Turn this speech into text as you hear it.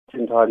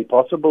entirely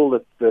possible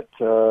that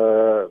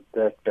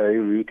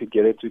Beirut could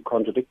get her to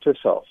contradict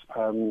herself.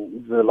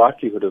 The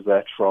likelihood of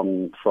that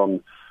from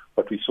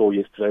what we saw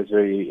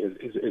yesterday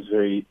is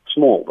very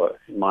small, though,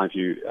 in my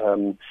view.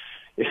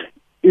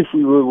 If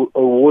we were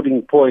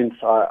awarding points,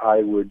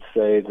 I would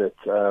say that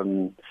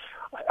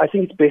I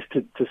think it's best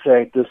to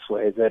say it this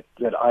way, that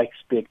I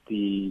expect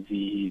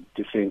the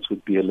defense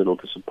would be a little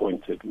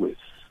disappointed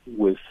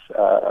with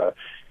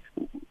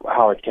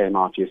how it came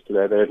out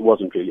yesterday, that it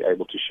wasn't really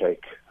able to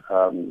shake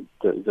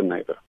the neighbor.